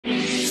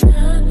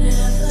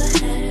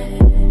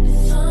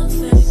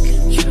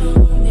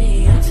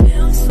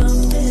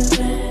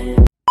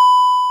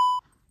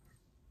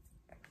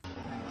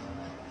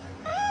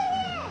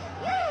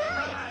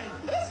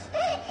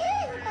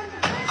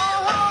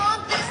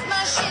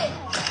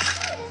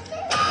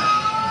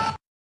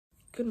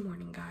Good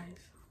morning, guys.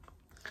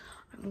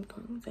 I'm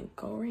going to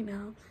go right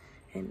now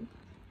and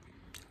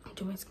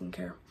do my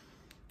skincare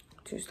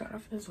to start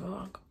off this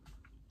vlog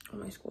on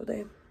my school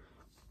day.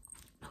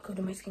 I'll go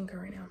do my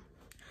skincare right now.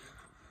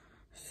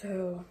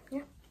 So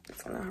yeah,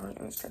 that's how we're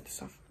gonna start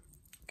this off.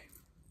 Okay.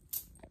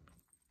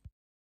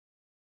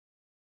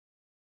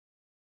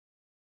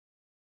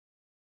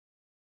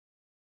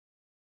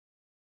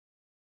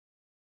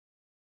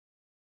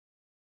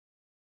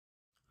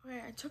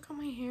 Okay, I took out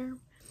my hair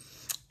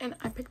and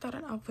I picked out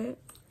an outfit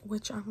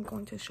which I'm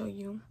going to show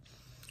you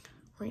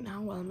right now.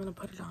 Well, I'm gonna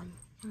put it on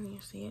and you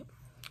see it.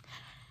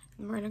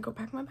 And we're gonna go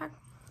pack my bag.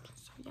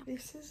 So yeah,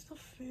 this is the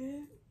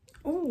fit.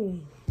 Oh,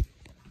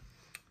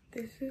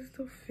 this is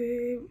the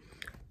fit.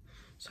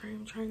 Sorry,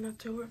 I'm trying not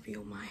to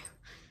reveal my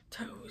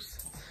toes.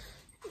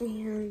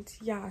 And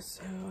yeah,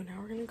 so now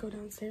we're gonna go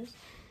downstairs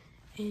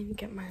and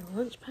get my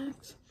lunch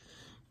packs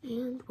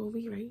and we'll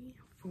be ready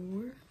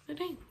for the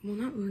day. Well,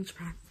 not lunch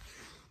pack.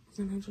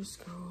 I'm gonna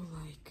just go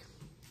like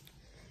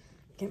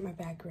get my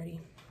bag ready.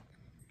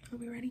 Are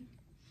we ready?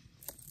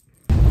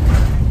 I'm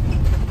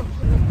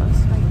on the bus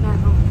right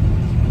now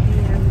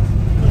and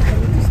we're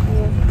heading to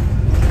school.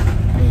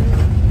 And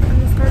on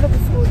the start of the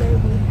school day,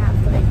 we have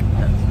like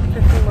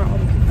the thing where all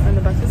the people from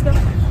the buses go.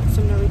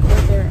 So I'm gonna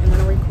record there and then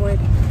I'll record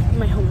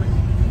my homework.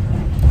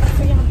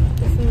 So yeah,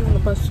 this is on the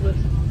bus with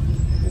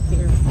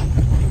here. I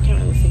can't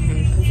really see him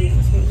because he's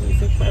listening to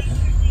music, but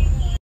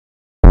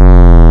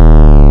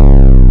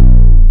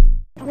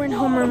we're in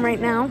homeroom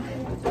right now.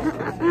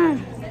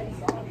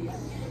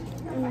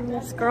 And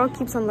this girl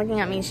keeps on looking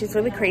at me. She's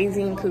really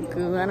crazy and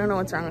cuckoo. I don't know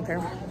what's wrong with her.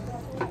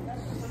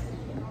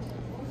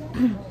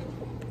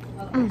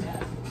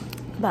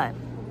 But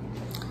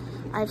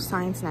I have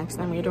science next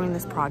and we're doing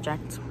this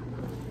project.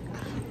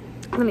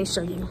 Let me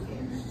show you.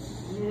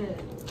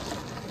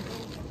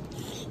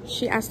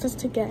 She asked us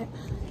to get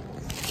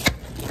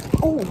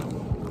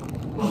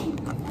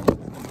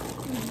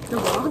the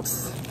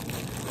rocks.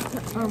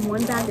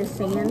 One bag is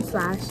sand /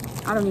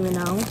 I don't even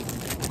know.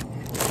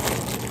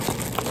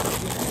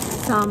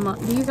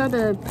 These are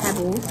the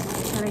pebbles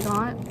that I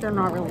got. They're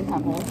not really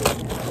pebbles.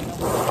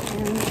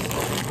 And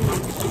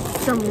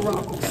some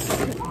rocks.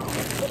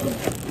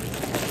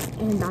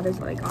 And that is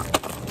what I got.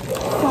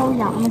 So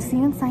yeah, I'm gonna see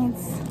you in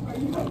science.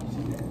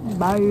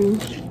 Bye.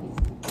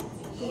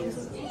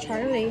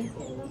 Charlie,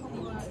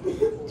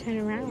 turn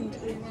around.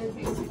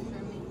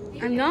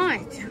 I'm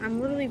not. I'm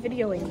literally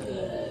videoing.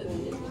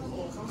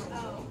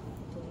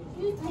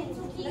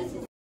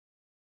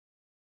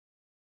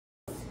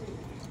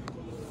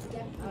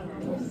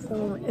 So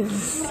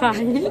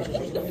inside.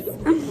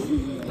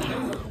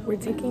 We're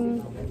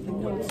taking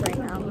notes right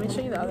now. Let me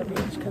show you the other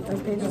page because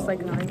this page is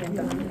like not even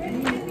done.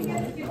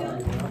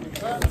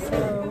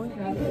 So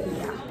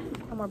yeah,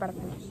 I'm more about to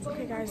finish.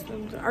 Okay guys,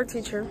 our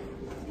teacher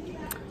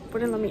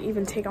wouldn't let me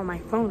even take out my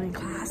phone in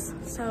class.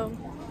 So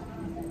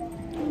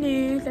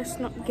no, that's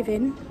not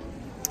given.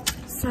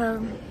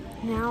 So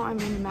now I'm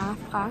in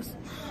math class.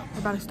 We're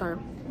about to start.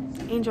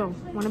 Angel,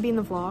 wanna be in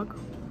the vlog?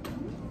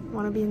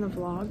 Wanna be in the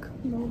vlog?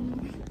 No.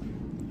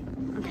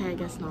 Okay, I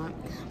guess not.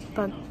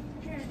 But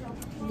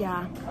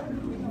yeah,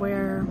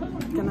 we're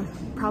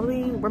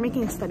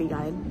making a study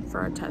guide for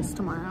our test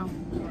tomorrow.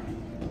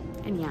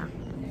 And yeah,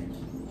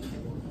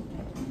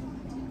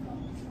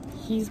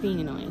 he's being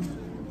annoying.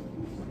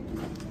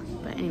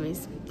 But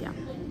anyways, yeah,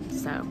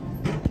 so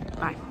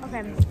bye.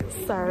 Okay,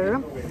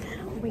 so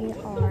we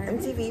are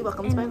MTV,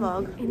 welcome to my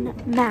vlog. In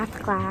math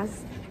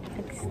class.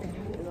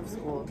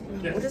 School.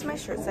 What does my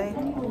shirt say?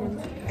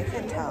 I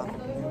can't tell.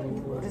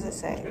 What does it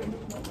say?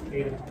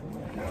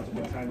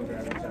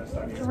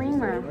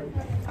 Dreamer.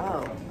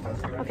 Oh.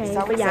 Okay,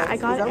 but yeah, I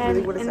got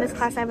in this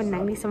class I have a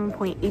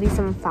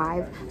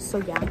 97.875. So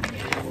yeah.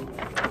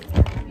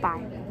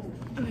 Bye.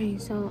 Okay,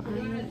 so I'm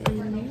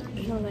in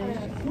Hillary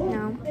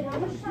now.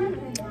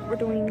 We're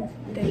doing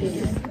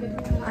this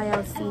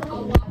ILC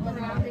thing.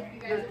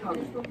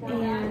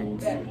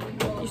 And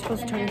you're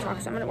supposed to turn your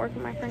socks. I'm gonna work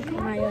with my friend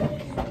Kamaya.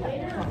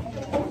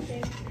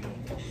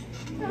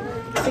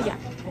 So yeah.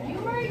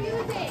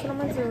 That's what I'm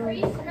gonna do.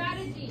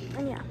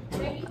 And yeah.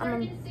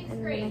 And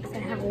next I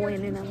have a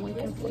win and I'm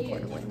waiting for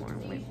one more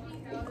win.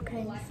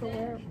 Okay, so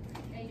we're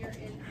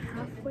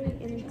halfway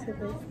into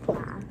this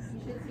class.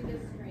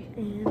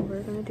 And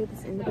we're gonna do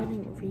this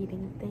independent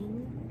reading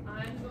thing.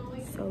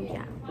 So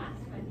yeah.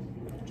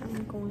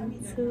 I'm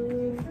going to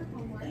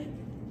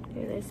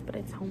do this, but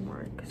it's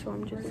homework, so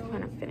I'm just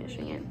kind of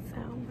finishing it.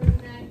 So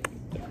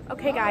yeah.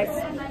 Okay guys,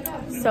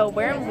 so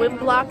we're in Win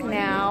Block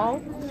now.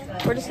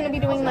 We're just gonna be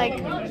doing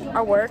like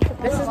our work.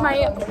 This is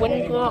my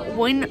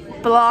Win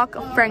Block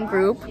friend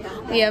group.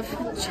 We have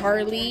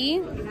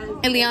Charlie,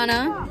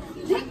 Eliana,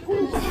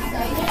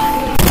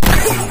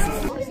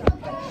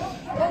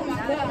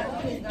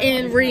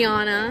 and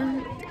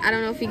Rihanna. I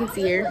don't know if you can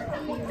see her.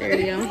 There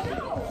you go.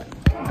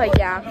 But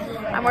yeah,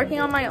 I'm working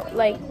on my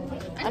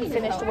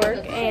unfinished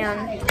work,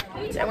 and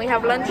we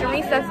have lunch and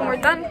recess and we're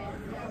done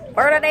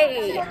for the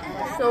day.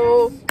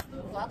 So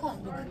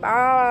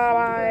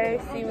bye.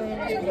 See you in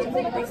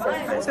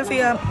recess. Hi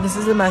Sophia, this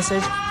is the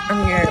message.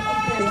 I'm here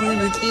This is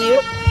Mookie.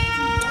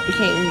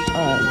 Became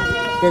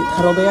your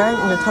cuddle bear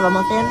and your cuddle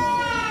muffin.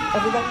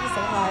 Everybody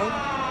say hi.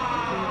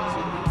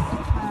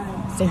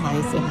 Say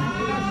hi, say hi.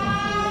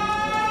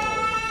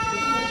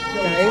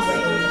 Guys,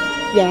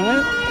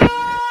 yeah.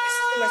 This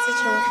is the message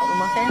from cuddle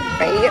muffin,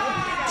 right?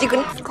 You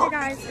can Hey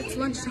guys, it's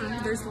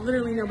lunchtime. There's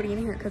literally nobody in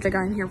here because I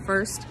got in here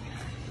first.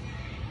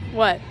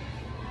 What?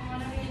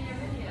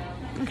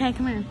 Okay,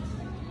 come here.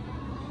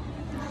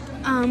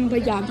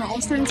 But yeah, they're all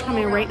starting to come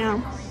in right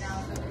now.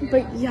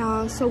 But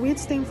yeah, so we had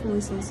to stay in for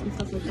recess and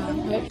stuff like that.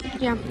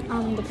 But yeah,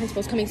 the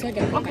principal's coming, so I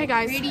get it. Okay,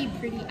 guys. Pretty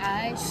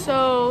eyes.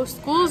 So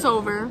school's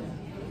over.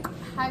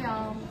 Hi,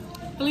 y'all.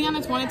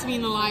 Liliana's wanted to be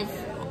in the live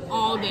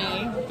all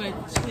day, but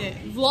shit,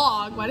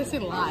 vlog. Why did I say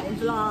live?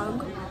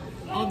 Vlog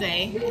all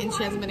day, and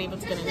she hasn't been able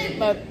to get in it.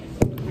 But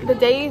the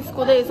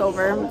school day is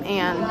over,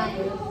 and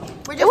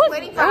We're just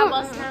waiting for our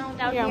bus now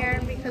down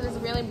here because it's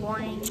really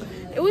boring.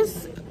 it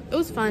was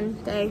fun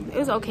day. It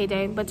was an okay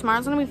day, but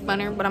tomorrow's gonna be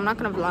funner. But I'm not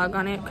gonna vlog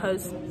on it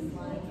because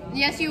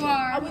Yes, you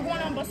are. we going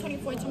on bus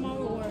 24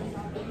 tomorrow or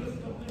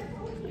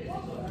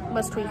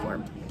bus 24?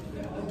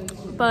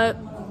 But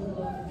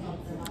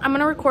I'm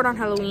gonna record on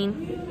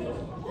Halloween.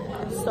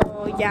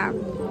 So yeah.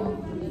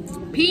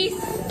 Peace.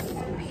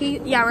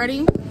 Yeah,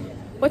 ready?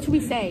 What should we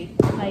say?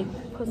 Like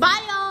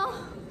Bye, y'all.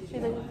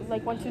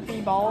 like 1, 2,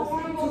 3 balls.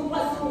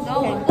 No.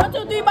 Okay. 1,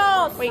 2, 3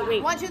 balls.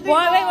 Wait. 1, 2, 3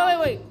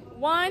 Wait.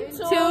 1,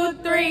 2,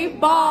 3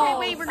 balls. Okay,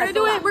 wait, we're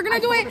gonna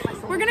do it.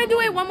 We're gonna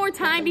do it one more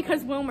time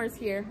because Wilmer's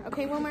here.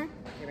 Okay, Wilmer?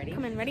 You ready?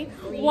 Come in, ready?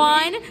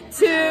 1,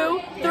 2,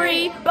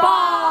 3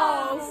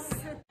 balls.